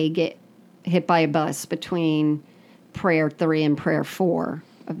they get hit by a bus between prayer 3 and prayer 4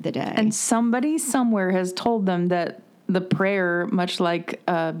 of the day. And somebody somewhere has told them that the prayer, much like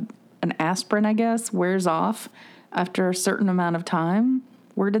an aspirin, I guess, wears off after a certain amount of time.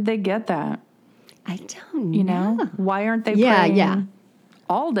 Where did they get that? I don't know. You know? Why aren't they praying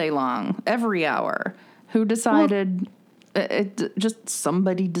all day long, every hour? Who decided? Just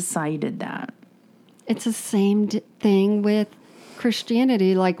somebody decided that. It's the same thing with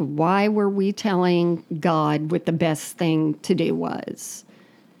Christianity. Like, why were we telling God what the best thing to do was?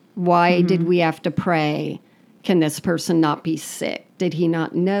 Why did we have to pray? Can this person not be sick? Did he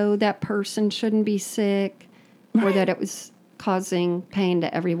not know that person shouldn't be sick, or that it was causing pain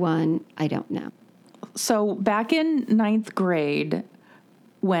to everyone? I don't know. So back in 9th grade,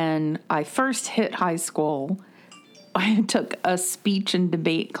 when I first hit high school, I took a speech and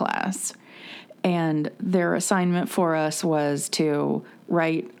debate class, and their assignment for us was to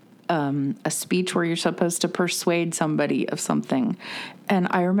write a speech where you're supposed to persuade somebody of something. And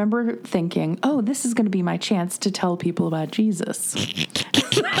I remember thinking, oh, this is going to be my chance to tell people about Jesus.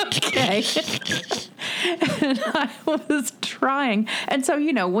 Okay. And I was trying. And so,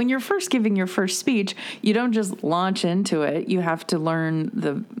 you know, when you're first giving your first speech, you don't just launch into it. You have to learn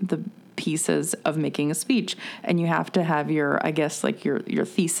the pieces of making a speech, and you have to have your, I guess, like your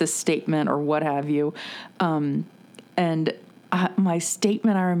thesis statement or what have you. My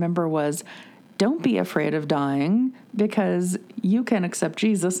statement, I remember, was, don't be afraid of dying because you can accept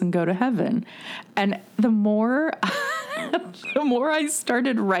Jesus and go to heaven. And the more I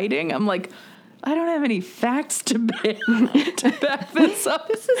started writing, I'm like, I don't have any facts to back this up.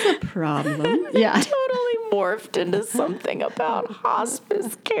 This is a problem. Yeah. It totally morphed into something about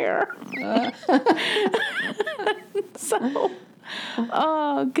hospice care. So,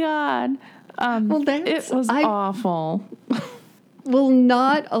 oh God. It was awful. Well,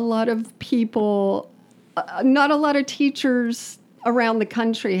 not a lot of people, not a lot of teachers around the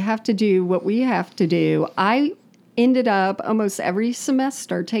country have to do what we have to do. I ended up almost every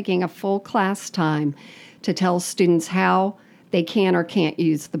semester taking a full class time to tell students how they can or can't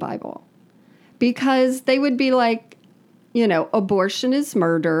use the Bible. Because they would be like, you know, abortion is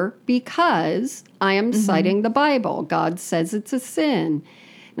murder because I am citing the Bible. God says it's a sin.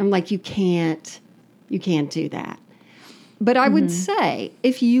 And I'm like, you can't do that. But I would say,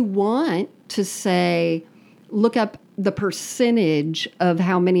 if you want to say, look up the percentage of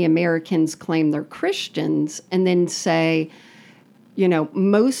how many Americans claim they're Christians, and then say, you know,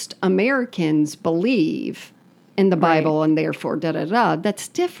 most Americans believe in the Bible and therefore that's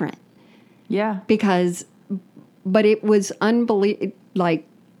different. Yeah. But it was unbelievable, like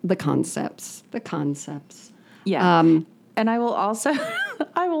the concepts. Yeah. And I will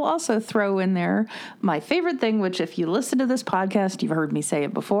also throw in there my favorite thing, which if you listen to this podcast, you've heard me say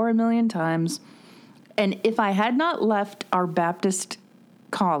it before a million times. And if I had not left our Baptist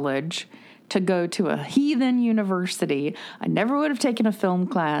college to go to a heathen university, I never would have taken a film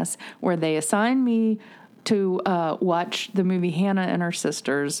class where they assigned me to watch the movie Hannah and Her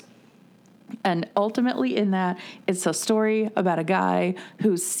Sisters. And ultimately in that, it's a story about a guy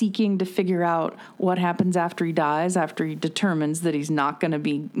who's seeking to figure out what happens after he dies, after he determines that he's not going to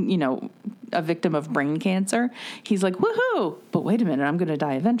be, you know, a victim of brain cancer. He's like, woohoo, but wait a minute, I'm going to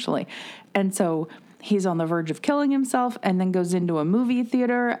die eventually. And so he's on the verge of killing himself and then goes into a movie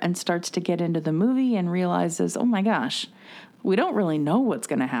theater and starts to get into the movie and realizes, oh my gosh, we don't really know what's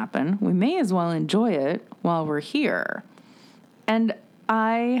going to happen. We may as well enjoy it while we're here. And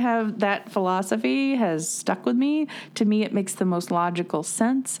that philosophy has stuck with me. To me, it makes the most logical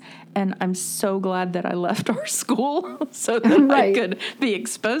sense. And I'm so glad that I left our school so that I could be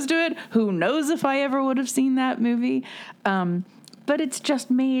exposed to it. Who knows if I ever would have seen that movie. But it's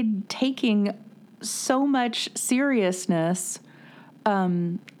just made taking so much seriousness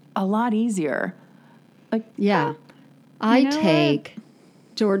a lot easier. Like, yeah. I take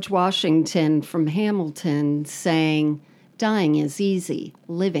George Washington from Hamilton saying, dying is easy,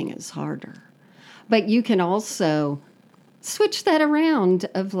 living is harder. But you can also switch that around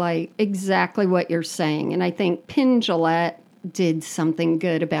of like exactly what you're saying. And I think Penn Jillette did something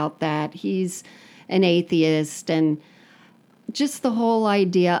good about that. He's an atheist, and just the whole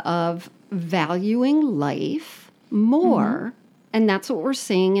idea of valuing life more, and that's what we're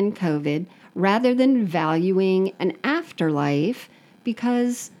seeing in COVID, rather than valuing an afterlife,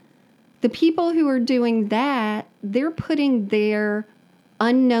 because the people who are doing that, they're putting their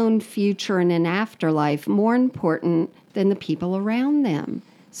unknown future in an afterlife more important than the people around them.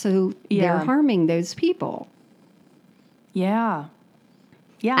 So Yeah. they're harming those people. Yeah.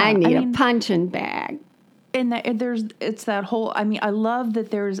 Yeah. I need mean, a punching bag. and it's that whole, I mean, I love that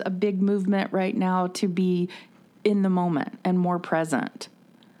there's a big movement right now to be in the moment and more present,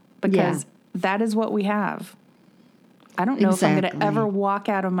 because that is what we have. I don't know if I'm going to Exactly. ever walk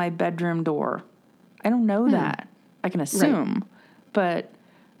out of my bedroom door. I don't know that. I can assume, but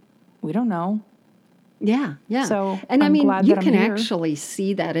we don't know. Yeah, yeah. So, and I I'm mean, glad you that I'm can here. actually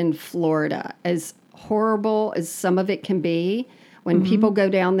see that in Florida, as horrible as some of it can be. When people go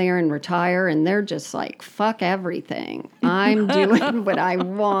down there and retire, and they're just like, "Fuck everything! I'm doing what I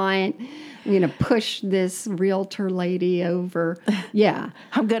want. I'm gonna push this realtor lady over." Yeah,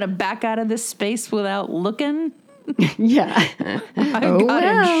 I'm going to back out of this space without looking. yeah. I've Oh, got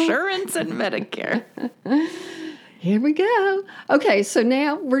well. insurance and Medicare. Here we go. Okay, so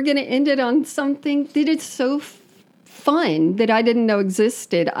now we're going to end it on something that is so fun that I didn't know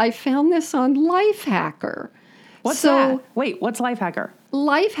existed. I found this on Lifehacker. What's that? Wait, what's Lifehacker?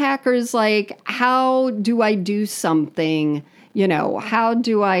 Lifehacker is like, how do I do something? You know, how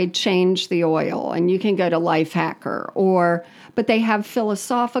do I change the oil? And you can go to Lifehacker, but they have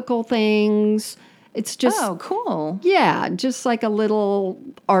philosophical things. It's just, Oh, cool. yeah, just like a little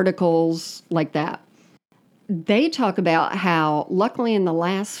articles like that. They talk about how, luckily, in the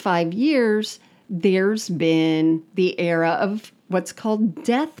last 5 years, there's been the era of what's called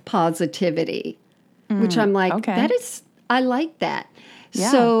death positivity, which I'm like, okay. I like that.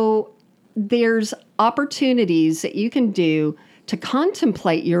 Yeah. So there's opportunities that you can do to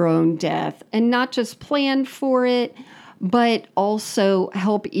contemplate your own death and not just plan for it, but also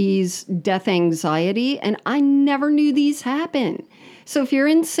help ease death anxiety. And I never knew these happen. So if you're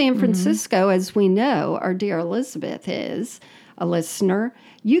in San Francisco, as we know, our dear Elizabeth is a listener,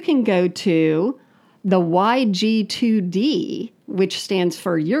 you can go to the YG2D, which stands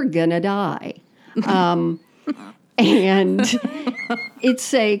for You're Gonna Die. And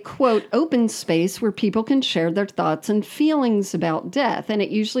it's a, quote, open space where people can share their thoughts and feelings about death. And it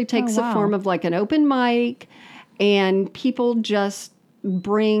usually takes wow. a form of like an open mic, and people just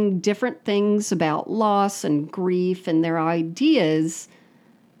bring different things about loss and grief and their ideas,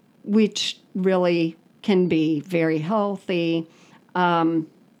 which really can be very healthy.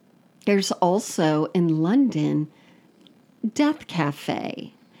 There's also in London, Death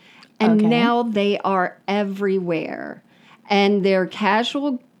Cafe. And Okay. now they are everywhere. And they're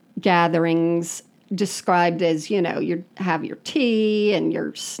casual gatherings described as, you know, you have your tea and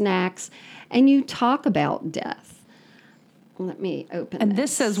your snacks, and you talk about death. Let me open And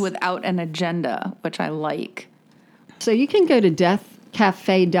this says without an agenda, which I like. So you can go to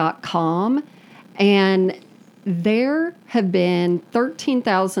deathcafe.com, and there have been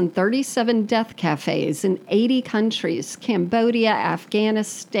 13,037 death cafes in 80 countries: Cambodia,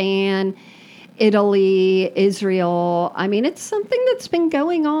 Afghanistan, Italy, Israel. I mean, it's something that's been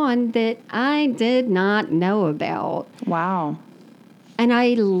going on that I did not know about. Wow. And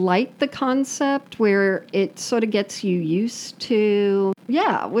I like the concept where it sort of gets you used to,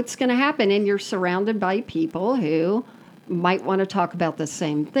 what's going to happen. And you're surrounded by people who might want to talk about the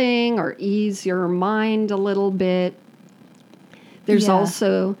same thing or ease your mind a little bit. There's Yeah.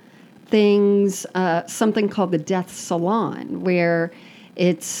 also things, something called the Death Salon, where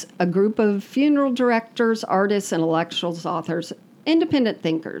it's a group of funeral directors, artists, intellectuals, authors, independent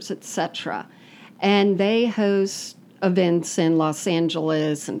thinkers, etc. And they host events in Los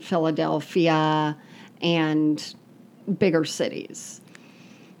Angeles and Philadelphia and bigger cities.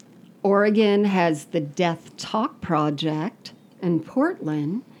 Oregon has the Death Talk Project in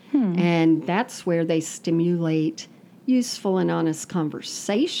Portland, and that's where they stimulate useful and honest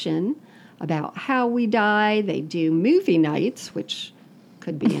conversation about how we die. They do movie nights, which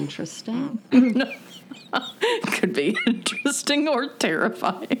could be interesting. Could be interesting or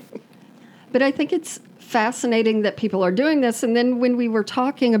terrifying. But I think it's fascinating that people are doing this. And then when we were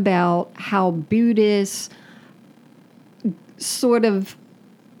talking about how Buddhists sort of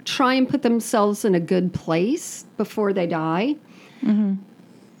try and put themselves in a good place before they die,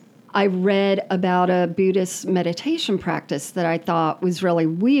 I read about a Buddhist meditation practice that I thought was really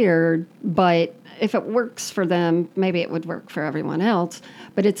weird, but if it works for them, maybe it would work for everyone else.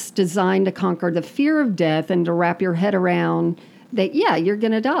 But it's designed to conquer the fear of death and to wrap your head around that, you're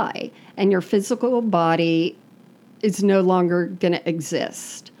going to die and your physical body is no longer going to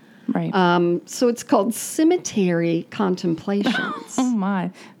exist. Right. So it's called Cemetery Contemplations. Oh,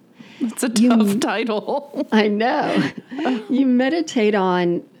 my. That's a tough title. I know. You meditate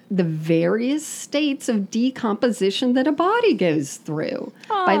on the various states of decomposition that a body goes through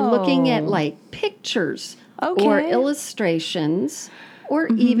by looking at like pictures or Okay. illustrations or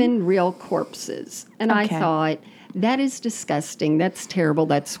even real corpses. And I Okay. thought, that is disgusting. That's terrible.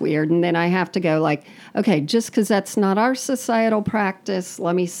 That's weird. And then I have to go like, okay, just because that's not our societal practice,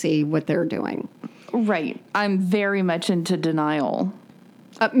 let me see what they're doing. Right. I'm very much into denial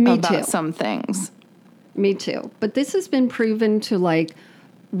Me about too. some things. Me too. But this has been proven to like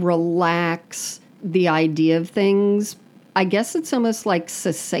relax the idea of things. I guess it's almost like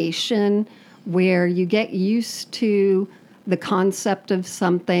cessation, where you get used to the concept of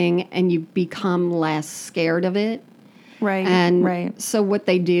something and you become less scared of it. Right. And right. so what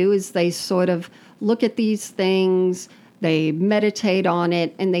they do is they sort of look at these things, they meditate on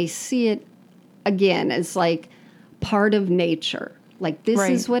it, and they see it again as like part of nature. Like, this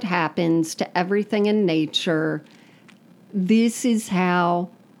Right. is what happens to everything in nature. This is how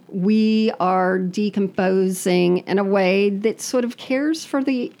we are decomposing in a way that sort of cares for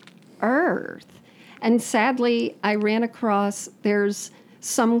the earth. And sadly, I ran across there's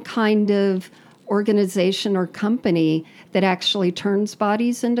some kind of organization or company that actually turns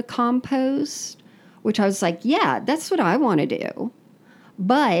bodies into compost, which I was like, yeah, that's what I want to do.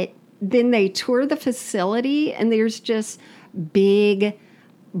 But then they tour the facility and there's just big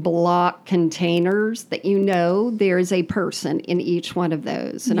block containers that there is a person in each one of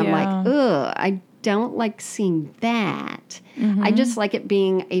those. And I'm like, ugh, I don't like seeing that. I just like it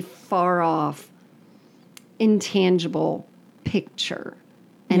being a far off, intangible picture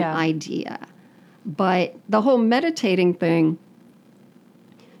and idea. But the whole meditating thing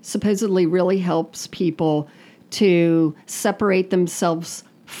supposedly really helps people to separate themselves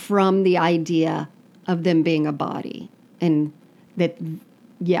from the idea of them being a body, and that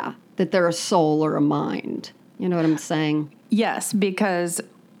they're a soul or a mind. You know what I'm saying? Yes, because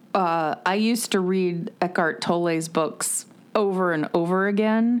I used to read Eckhart Tolle's books over and over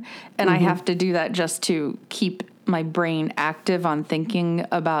again, and I have to do that just to keep my brain active on thinking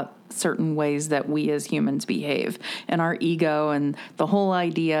about certain ways that we as humans behave and our ego, and the whole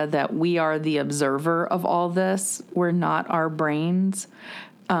idea that we are the observer of all this. We're not our brains.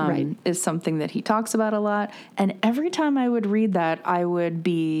 Right. Is something that he talks about a lot. And every time I would read that, I would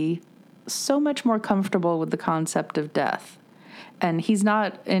be so much more comfortable with the concept of death. And he's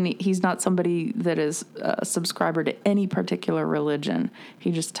not somebody that is a subscriber to any particular religion.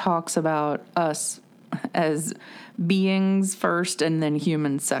 He just talks about us as beings first and then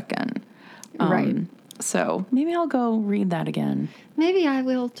humans second. Right. So maybe I'll go read that again. Maybe I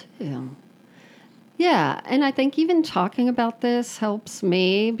will too. Yeah, and I think even talking about this helps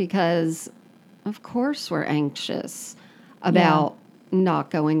me because, of course, we're anxious about not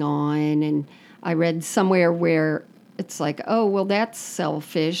going on. And I read somewhere where it's like, oh, well, that's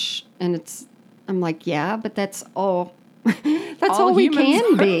selfish. And I'm like, yeah, but that's all, that's all we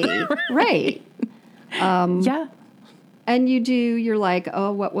can be. Right. Yeah. And you're like,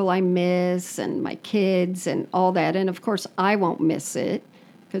 oh, what will I miss? And my kids and all that. And of course, I won't miss it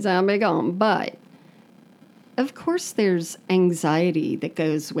because I'm big on, but of course, there's anxiety that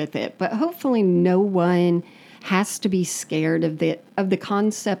goes with it, but hopefully no one has to be scared of the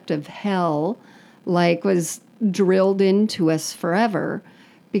concept of hell, like was drilled into us forever,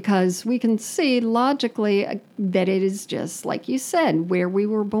 because we can see logically that it is just, like you said, where we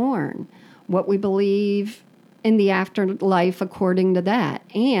were born, what we believe in the afterlife according to that,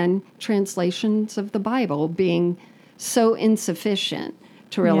 and translations of the Bible being so insufficient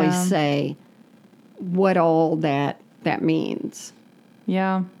to really say what all that means.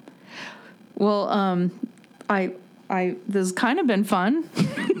 Yeah. Well, I this has kind of been fun.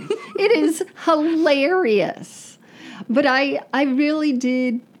 It is hilarious. But I really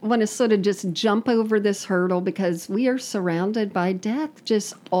did want to sort of just jump over this hurdle because we are surrounded by death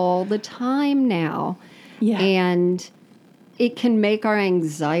just all the time now. Yeah. And it can make our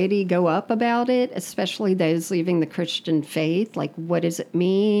anxiety go up about it, especially those leaving the Christian faith. Like, what does it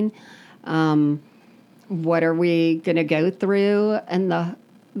mean? What are we going to go through? And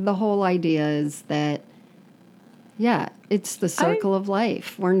the whole idea is that, it's the circle of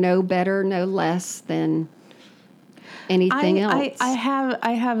life. We're no better, no less than anything else. I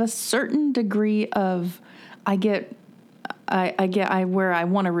have a certain degree of, where I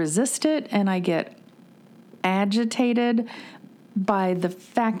want to resist it, and I get agitated by the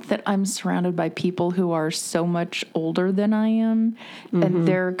fact that I'm surrounded by people who are so much older than I am, and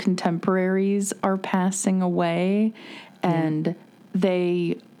their contemporaries are passing away, and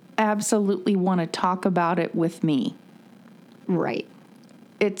they absolutely want to talk about it with me. Right.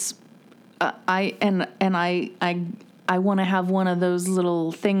 It's I want to have one of those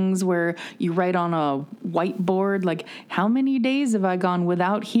little things where you write on a whiteboard, like, how many days have I gone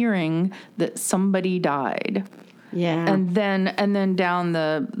without hearing that somebody died? Yeah. And then down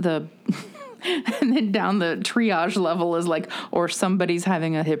the and then down the triage level is like, or somebody's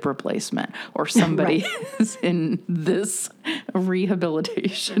having a hip replacement, or somebody is in this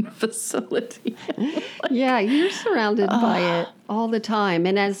rehabilitation facility. Yeah, you're surrounded by it all the time.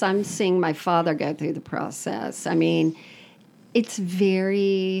 And as I'm seeing my father go through the process, I mean,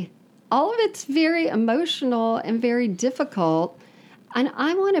 all of it's very emotional and very difficult. And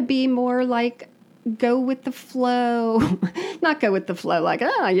I want to be more like, go with the flow. Not go with the flow like,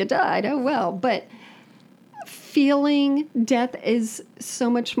 oh, you died, oh well. But feeling death is so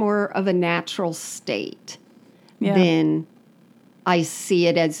much more of a natural state than I see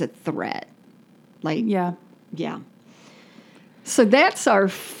it as a threat. Like, yeah. So that's our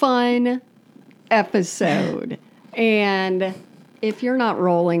fun episode. And if you're not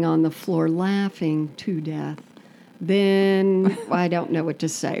rolling on the floor laughing to death, then I don't know what to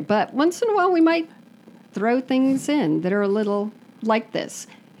say. But once in a while, we might throw things in that are a little like this.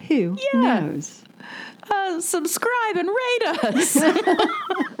 Who knows? Subscribe and rate us.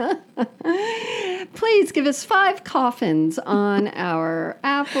 Please give us 5 coffins on our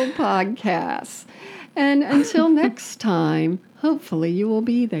Apple Podcasts. And until next time, hopefully you will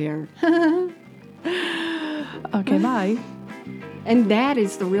be there. Okay, bye. And that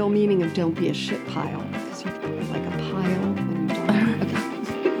is the real meaning of don't be a shit pile. Because you're like a pile